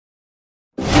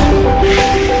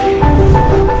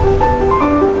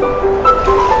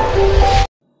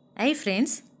Hi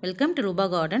friends, welcome to Ruba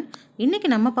Garden. இன்னைக்கு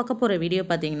நம்ம பார்க்க போற வீடியோ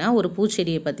பாத்தீங்கன்னா ஒரு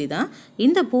பூச்செடியை பத்தி தான்.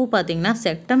 இந்த பூ பாத்தீங்கன்னா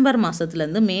செப்டம்பர் மாசத்துல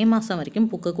இருந்து மே மாசம் வரைக்கும்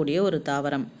பூக்கக்கூடிய ஒரு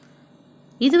தாவரம்.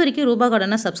 இதுவரைக்கும் ரூபா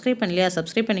கார்டனை சப்ஸ்கிரைப் பண்ணலையா?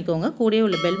 சப்ஸ்கிரைப் பண்ணிக்கோங்க. கூடவே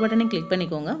உள்ள பெல் பட்டனை கிளிக்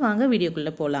பண்ணிக்கோங்க. வாங்க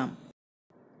வீடியோக்குள்ள போலாம்.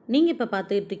 நீங்கள் இப்போ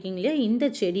பார்த்துக்கிட்டு இருக்கீங்களே இந்த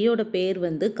செடியோட பேர்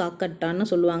வந்து காக்கட்டான்னு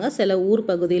சொல்லுவாங்க. சில ஊர்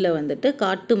பகுதியில் வந்துட்டு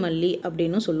காட்டு மல்லி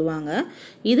அப்படின்னு சொல்லுவாங்க.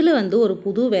 இதில் வந்து ஒரு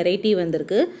புது வெரைட்டி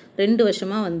வந்திருக்கு. 2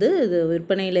 வருஷமாக வந்து இது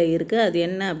விற்பனையில் இருக்குது. அது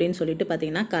என்ன அப்படின்னு சொல்லிட்டு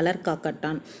பார்த்தீங்கன்னா கலர்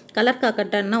காக்கட்டான். கலர்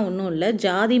காக்கட்டான்னா ஒன்றும் இல்லை,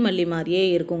 ஜாதி மல்லி மாதிரியே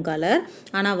இருக்கும் கலர்,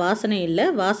 ஆனால் வாசனை இல்லை.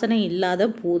 வாசனை இல்லாத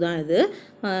பூ தான் இது.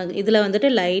 இதில் வந்துட்டு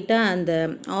லைட்டாக அந்த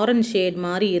ஆரஞ்ச் ஷேட்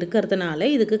மாதிரி இருக்கிறதுனால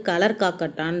இதுக்கு கலர்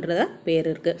காக்கட்டான்ற பேர்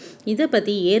இருக்குது. இதை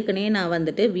பற்றி ஏற்கனவே நான்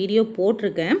வந்துட்டு வீடியோ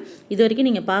போட்டிருக்கேன். இது வரைக்கும்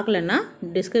நீங்கள் பார்க்கலன்னா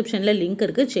டிஸ்கிரிப்ஷனில் லிங்க்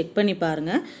இருக்குது, செக் பண்ணி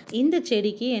பாருங்கள். இந்த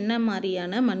செடிக்கு என்ன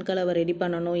மாதிரியான மண்கலவை ரெடி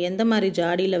பண்ணணும், எந்த மாதிரி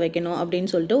ஜாடியில் வைக்கணும்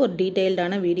அப்படின்னு சொல்லிட்டு ஒரு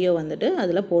டீட்டெயில்டான வீடியோ வந்துட்டு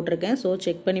அதில் போட்டிருக்கேன். ஸோ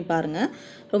செக் பண்ணி பாருங்கள்,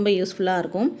 ரொம்ப யூஸ்ஃபுல்லாக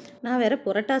இருக்கும். நான் வேறு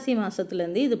புரட்டாசி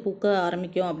மாதத்துலேருந்து இது பூக்க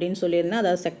ஆரம்பிக்கும் அப்படின்னு சொல்லியிருந்தேன்,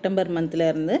 அதாவது செப்டம்பர்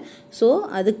மந்த்லேருந்து. ஸோ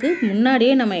அதுக்கு முன்னாடியே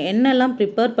நம்ம என்னெல்லாம்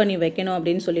ப்ரிப்பேர் பண்ணி வைக்கணும்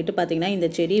அப்படின்னு சொல்லிட்டு பார்த்தீங்கன்னா இந்த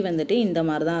செடி வந்துட்டு இந்த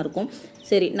மாதிரி தான் இருக்கும்.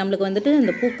 சரி, நம்மளுக்கு வந்துட்டு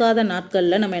இந்த பூக்காத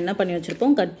நாட்களில் நம்ம என்ன பண்ணி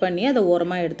வச்சுருப்போம், கட் பண்ணி அதை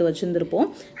ஓரமாக எடுத்து வச்சுருந்துருப்போம்.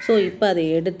 ஸோ இப்போ அதை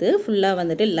எடுத்து ஃபுல்லாக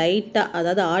வந்துட்டு லைட்டாக,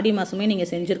 அதாவது ஆடி மாதமே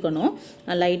நீங்கள் செஞ்சுருக்கணும்,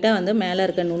 லைட்டாக வந்து மேலே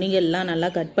இருக்க நுனிகள்லாம் நல்லா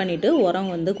கட் பண்ணிவிட்டு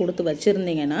உரம் வந்து கொடுத்து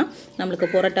வச்சுருந்தீங்கன்னா நம்மளுக்கு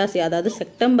புரட்டாசி, அதாவது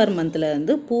செப்டம்பர்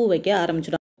மந்த்லேருந்து பூ வைக்க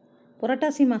ஆரம்பிச்சிடும்.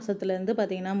 புரட்டாசி மாதத்துலேருந்து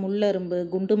பார்த்திங்கன்னா முள்ளரும்பு,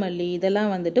 குண்டு மல்லி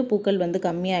இதெல்லாம் வந்துட்டு பூக்கள் வந்து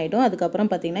கம்மியாயிடும்.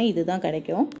 அதுக்கப்புறம் பார்த்திங்கன்னா இதுதான்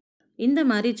கிடைக்கும். இந்த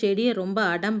மாதிரி செடியை ரொம்ப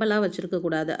அடம்பலாக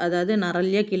வச்சுருக்கக்கூடாது. அதாவது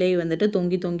நிறைய கிளை வந்துட்டு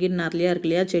தொங்கி தொங்கி நிறையா இருக்கு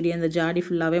இல்லையா, செடி அந்த ஜாடி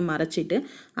ஃபுல்லாகவே மறைச்சிட்டு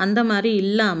அந்த மாதிரி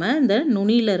இல்லாமல் இந்த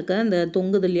நுனியில் இருக்க இந்த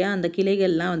தொங்குது இல்லையா அந்த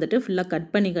கிளைகள்லாம் வந்துட்டு ஃபுல்லாக கட்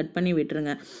பண்ணி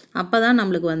விட்டுருங்க. அப்போ தான்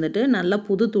நம்மளுக்கு வந்துட்டு நல்லா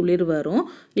புது துளிர் வரும்.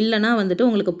 இல்லைனா வந்துட்டு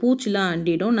உங்களுக்கு பூச்சிலாம்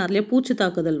அண்டிடும், நிறைய பூச்சி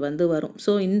தாக்குதல் வந்து வரும்.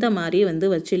 ஸோ இந்த மாதிரி வந்து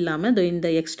வச்சு இல்லாமல் இந்த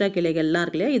எக்ஸ்ட்ரா கிளைகள்லாம்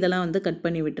இருக்கு இல்லையா, இதெல்லாம் வந்து கட்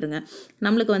பண்ணி விட்டுருங்க.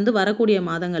 நம்மளுக்கு வந்து வரக்கூடிய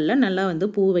மாதங்களில் நல்லா வந்து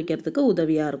பூ வைக்கிறதுக்கு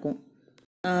உதவியாக இருக்கும்.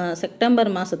 செப்டம்பர்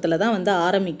மாதத்தில் தான் வந்து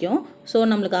ஆரம்பிக்கும். ஸோ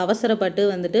நம்மளுக்கு அவசரப்பட்டு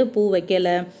வந்துட்டு பூ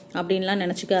வைக்கலை அப்படின்லாம்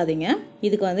நினச்சிக்காதீங்க.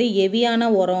 இதுக்கு வந்து ஹெவியான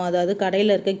உரம், அதாவது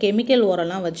கடையில் இருக்க கெமிக்கல்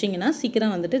உரம்லாம் வச்சிங்கன்னா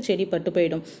சீக்கிரம் வந்துட்டு செடி பட்டு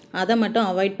போயிடும். அதை மட்டும்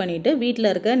அவாய்ட் பண்ணிவிட்டு வீட்டில்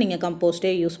இருக்க நீங்கள்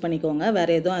கம்போஸ்டே யூஸ் பண்ணிக்கோங்க.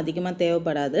 வேறு எதுவும் அதிகமாக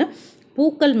தேவைப்படாது.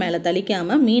 பூக்கள் மேலே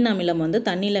தளிக்காமல் மீன் அமிலம் வந்து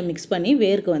தண்ணியில் மிக்ஸ் பண்ணி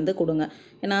வேருக்கு வந்து கொடுங்க.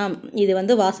 ஏன்னா இது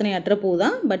வந்து வாசனையற்ற பூ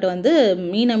தான், பட் வந்து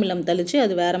மீன் அமிலம் தெளித்து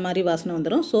அது வேறு மாதிரி வாசனை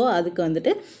வந்துடும். ஸோ அதுக்கு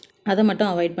வந்துட்டு அதை மட்டும்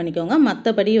அவாய்ட் பண்ணிக்கோங்க.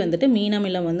 மற்றபடி வந்துட்டு மீன்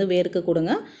அமிலம் வந்து வேருக்கு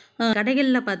கொடுங்க.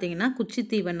 கடைகளில் பார்த்தீங்கன்னா குச்சி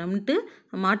தீவனம்ன்ட்டு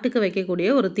மாட்டுக்கு வைக்கக்கூடிய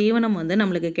ஒரு தீவனம் வந்து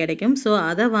நம்மளுக்கு கிடைக்கும். ஸோ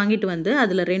அதை வாங்கிட்டு வந்து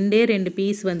அதில் 2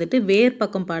 பீஸ் வந்துட்டு வேர்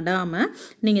பக்கம் படாமல்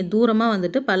நீங்கள் தூரமாக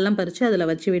வந்துட்டு பள்ளம் பறித்து அதில்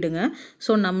வச்சு விடுங்க.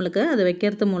 ஸோ நம்மளுக்கு அதை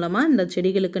வைக்கிறது மூலமாக இந்த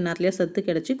செடிகளுக்கு நிறைய சத்து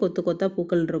கிடச்சி கொத்து கொத்தாக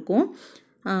பூக்கள் இருக்கும்.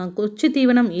 குச்சி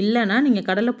தீவனம் இல்லைன்னா நீங்கள்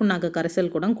கடலை புண்ணாக்கு கரைசல்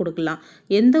கூட கொடுக்கலாம்.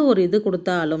 எந்த ஒரு இது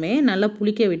கொடுத்தாலுமே நல்லா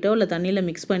புளிக்க விட்டோ இல்லை தண்ணியில்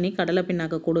மிக்ஸ் பண்ணி கடலை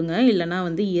பிண்ணாக்கு கொடுங்க. இல்லைனா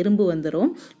வந்து எறும்பு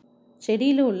வந்துடும்.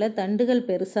 செடியில் உள்ள தண்டுகள்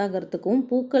பெருசாகிறதுக்கும்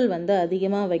பூக்கள் வந்து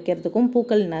அதிகமாக வைக்கிறதுக்கும்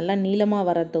பூக்கள் நல்லா நீளமாக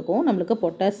வர்றதுக்கும் நம்மளுக்கு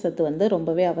பொட்டாஸ் சத்து வந்து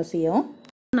ரொம்பவே அவசியம்.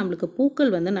 நம்மளுக்கு பூக்கள்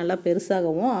வந்து நல்லா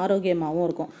பெருசாகவும் ஆரோக்கியமாகவும்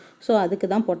இருக்கும். ஸோ அதுக்கு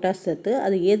தான் பொட்டாஸ் சத்து.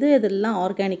 அது எதெல்லாம்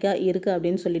ஆர்கானிக்காக இருக்குது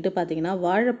அப்படின்னு சொல்லிட்டு பார்த்தீங்கன்னா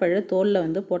வாழைப்பழ தோலில்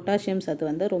வந்து பொட்டாசியம் சத்து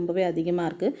வந்து ரொம்பவே அதிகமாக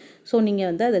இருக்குது. ஸோ நீங்கள்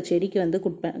வந்து அதை செடிக்கு வந்து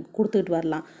கொடுத்துட்டு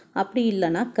வரலாம். அப்படி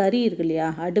இல்லைனா கறி இருக்கு இல்லையா,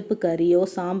 அடுப்பு கறியோ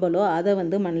சாம்பலோ அதை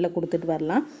வந்து மண்ணில் கொடுத்துட்டு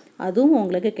வரலாம். அதுவும்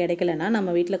உங்களுக்கு கிடைக்கலன்னா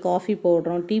நம்ம வீட்டில் காஃபி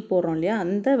போடுறோம், டீ போடுறோம் இல்லையா,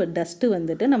 அந்த டஸ்ட்டு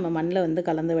வந்துட்டு நம்ம மண்ணில் வந்து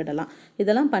கலந்து விடலாம்.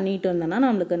 இதெல்லாம் பண்ணிட்டு வந்தோம்னா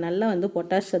நம்மளுக்கு நல்லா வந்து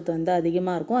பொட்டாஸ் சத்து வந்து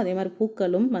அதிகமாக இருக்கும். அதே மாதிரி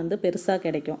பூக்களும் வந்து பெருசாக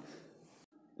கிடைக்கும்.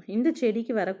 இந்த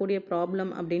செடிக்கு வரக்கூடிய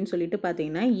ப்ராப்ளம் அப்படின்னு சொல்லிட்டு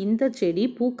பார்த்தீங்கன்னா இந்த செடி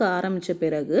பூக்க ஆரம்பித்த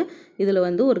பிறகு இதில்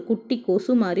வந்து ஒரு குட்டி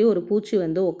கொசு மாதிரி ஒரு பூச்சி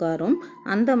வந்து உட்காரும்.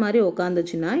 அந்த மாதிரி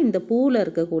உட்காந்துச்சுன்னா இந்த பூவில்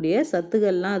இருக்கக்கூடிய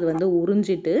சத்துக்கள்லாம் அது வந்து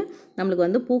உறிஞ்சிட்டு நம்மளுக்கு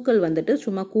வந்து பூக்கள் வந்துட்டு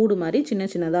சும்மா கூடு மாதிரி சின்ன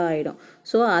சின்னதாக ஆகிடும்.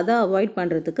 ஸோ அதை அவாய்ட்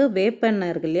பண்ணுறதுக்கு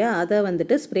வேப்பெண்ணெய் இருக்கு இல்லையா, அதை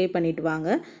வந்துட்டு ஸ்ப்ரே பண்ணிட்டு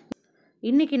வாங்க.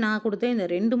 இன்றைக்கி நான் கொடுத்த இந்த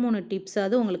 2-3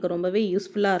 டிப்ஸாவது உங்களுக்கு ரொம்பவே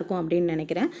யூஸ்ஃபுல்லாக இருக்கும் அப்படின்னு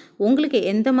நினைக்கிறேன். உங்களுக்கு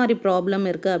எந்த மாதிரி ப்ராப்ளம்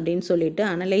இருக்குது அப்படின்னு சொல்லிட்டு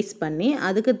அனலைஸ் பண்ணி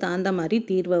அதுக்கு தகுந்த மாதிரி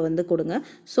தீர்வை வந்து கொடுங்க.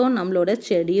 ஸோ நம்மளோட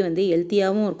செடி வந்து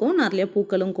ஹெல்த்தியாகவும் இருக்கும், நிறைய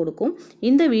பூக்களும் கொடுக்கும்.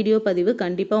 இந்த வீடியோ பதிவு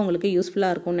கண்டிப்பாக உங்களுக்கு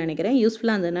யூஸ்ஃபுல்லாக இருக்கும்னு நினைக்கிறேன்.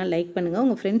 யூஸ்ஃபுல்லாக இருந்ததுன்னா லைக் பண்ணுங்கள்,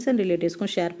 உங்கள் ஃப்ரெண்ட்ஸ் அண்ட்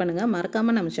ரிலேட்டிவ்ஸ்க்கும் ஷேர் பண்ணுங்கள்.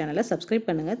 மறக்காமல் நம்ம சேனலை சப்ஸ்கிரைப்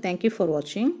பண்ணுங்கள். தேங்க்யூ ஃபார்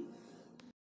வாட்சிங்.